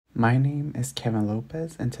My name is Kevin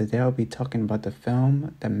Lopez, and today I'll be talking about the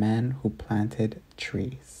film The Man Who Planted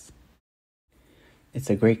Trees.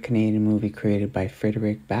 It's a great Canadian movie created by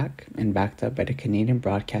Frédéric Bach and backed up by the Canadian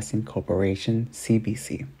Broadcasting Corporation,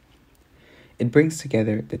 CBC. It brings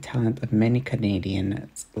together the talent of many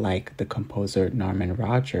Canadians like the composer Norman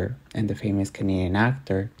Roger and the famous Canadian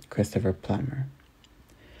actor Christopher Plummer.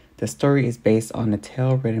 The story is based on a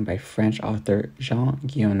tale written by French author Jean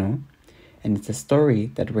Guillaume, and it's a story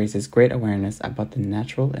that raises great awareness about the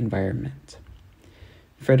natural environment.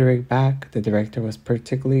 Frédéric Bach, the director, was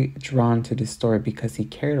particularly drawn to this story because he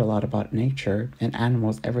cared a lot about nature and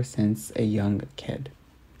animals ever since a young kid.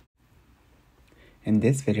 In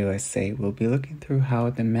this video essay, we'll be looking through how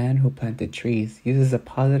The Man Who Planted Trees uses a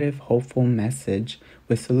positive, hopeful message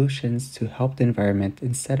with solutions to help the environment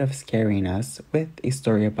instead of scaring us with a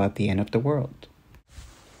story about the end of the world.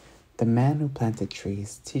 The Man Who Planted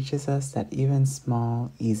Trees teaches us that even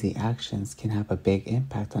small, easy actions can have a big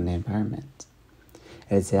impact on the environment.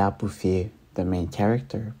 Elzéar Bouffier, the main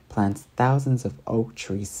character, plants thousands of oak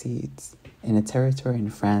tree seeds in a territory in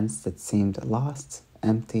France that seemed lost,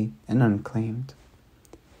 empty, and unclaimed.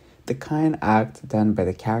 The kind act done by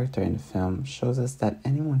the character in the film shows us that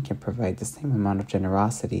anyone can provide the same amount of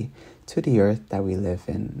generosity to the earth that we live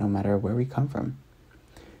in, no matter where we come from.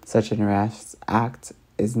 Such an act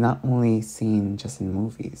is not only seen just in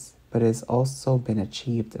movies, but has also been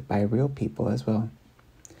achieved by real people as well.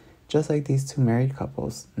 Just like these two married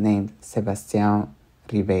couples named Sebastián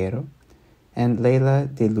Ribeiro and Leila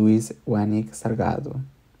de Luis Wanig Salgado.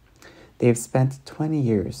 They've spent 20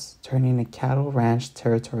 years turning a cattle ranch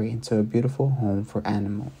territory into a beautiful home for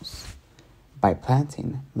animals by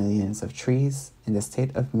planting millions of trees in the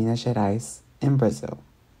state of Minas Gerais in Brazil.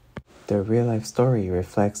 The real-life story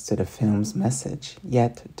reflects to the film's message,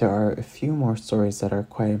 yet there are a few more stories that are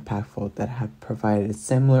quite impactful that have provided a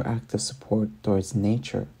similar act of support towards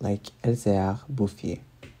nature, like Elzéar Bouffier.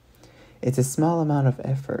 It's a small amount of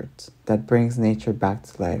effort that brings nature back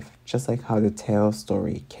to life, just like how the tale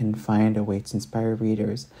story can find a way to inspire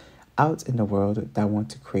readers out in the world that want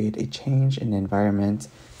to create a change in the environment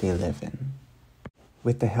they live in.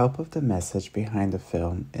 With the help of the message behind the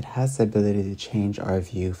film, it has the ability to change our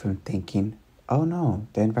view from thinking, oh no,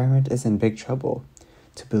 the environment is in big trouble,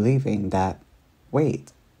 to believing that,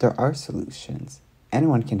 wait, there are solutions.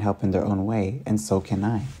 Anyone can help in their own way, and so can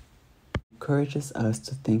I. It encourages us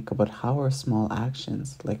to think about how our small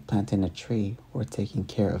actions, like planting a tree or taking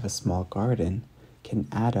care of a small garden, can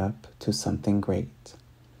add up to something great.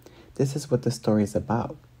 This is what the story is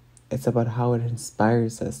about. It's about how it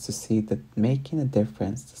inspires us to see that making a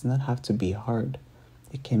difference does not have to be hard.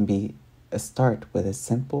 It can be a start with a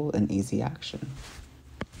simple and easy action.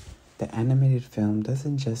 The animated film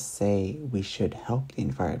doesn't just say we should help the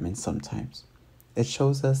environment sometimes. It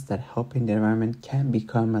shows us that helping the environment can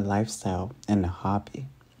become a lifestyle and a hobby.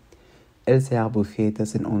 Elzéar Bouffier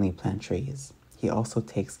doesn't only plant trees. He also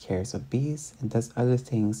takes care of bees and does other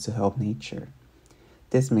things to help nature.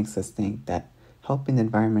 This makes us think that helping the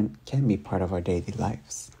environment can be part of our daily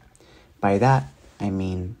lives. By that, I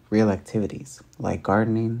mean real activities like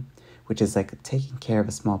gardening, which is like taking care of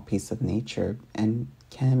a small piece of nature and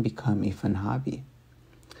can become a fun hobby.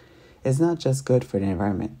 It's not just good for the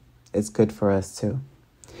environment, it's good for us too.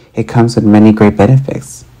 It comes with many great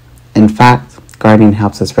benefits. In fact, gardening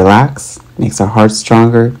helps us relax, makes our heart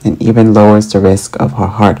stronger, and even lowers the risk of a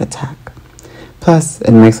heart attack. Plus,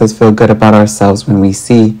 it makes us feel good about ourselves when we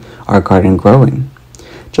see our garden growing.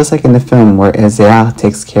 Just like in the film where Elzéar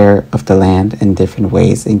takes care of the land in different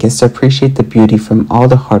ways and gets to appreciate the beauty from all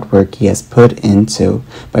the hard work he has put into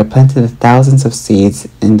by planting the thousands of seeds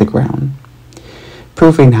in the ground.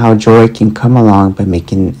 Proving how joy can come along by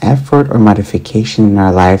making an effort or modification in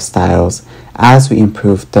our lifestyles as we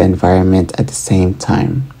improve the environment at the same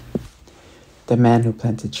time. The Man Who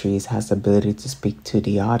Planted Trees has the ability to speak to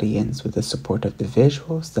the audience with the support of the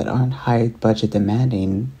visuals that aren't high budget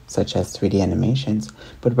demanding, such as 3D animations,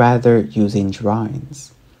 but rather using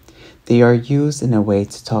drawings. They are used in a way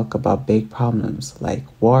to talk about big problems like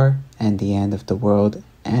war and the end of the world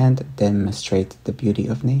and demonstrate the beauty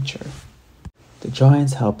of nature. The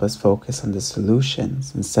drawings help us focus on the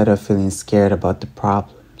solutions instead of feeling scared about the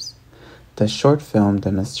problems. The short film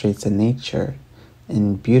demonstrates the nature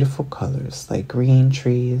in beautiful colors like green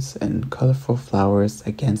trees and colorful flowers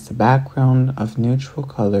against a background of neutral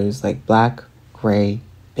colors like black, gray,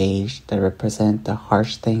 beige that represent the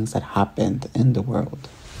harsh things that happened in the world.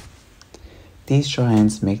 These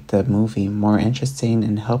drawings make the movie more interesting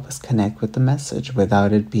and help us connect with the message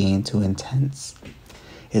without it being too intense.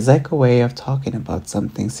 It's like a way of talking about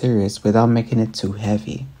something serious without making it too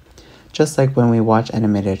heavy. Just like when we watch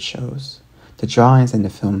animated shows, the drawings in the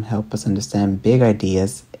film help us understand big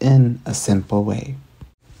ideas in a simple way.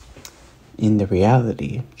 In the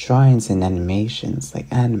reality, drawings and animations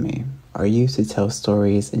like anime are used to tell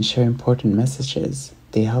stories and share important messages.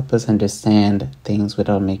 They help us understand things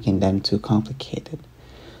without making them too complicated.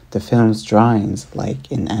 The film's drawings,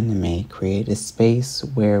 like in anime, create a space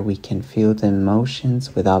where we can feel the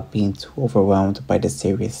emotions without being too overwhelmed by the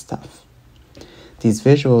serious stuff. These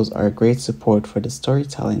visuals are a great support for the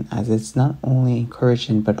storytelling, as it's not only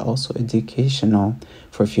encouraging but also educational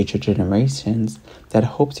for future generations that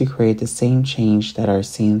hope to create the same change that are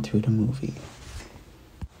seen through the movie.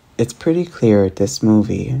 It's pretty clear this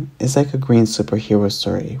movie is like a green superhero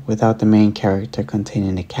story without the main character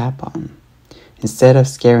containing a cap on. Instead of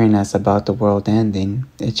scaring us about the world ending,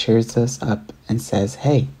 it cheers us up and says,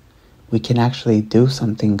 hey, we can actually do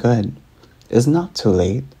something good. It's not too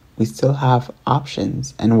late. We still have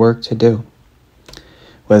options and work to do.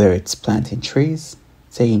 Whether it's planting trees,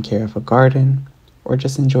 taking care of a garden, or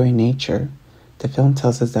just enjoying nature, the film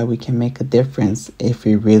tells us that we can make a difference if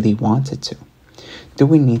we really wanted to. Do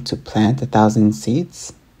we need to plant 1,000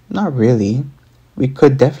 seeds? Not really. We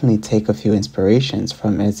could definitely take a few inspirations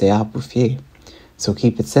from Isaiah Bouffier. So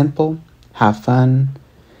keep it simple, have fun,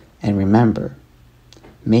 and remember,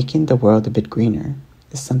 making the world a bit greener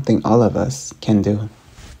is something all of us can do.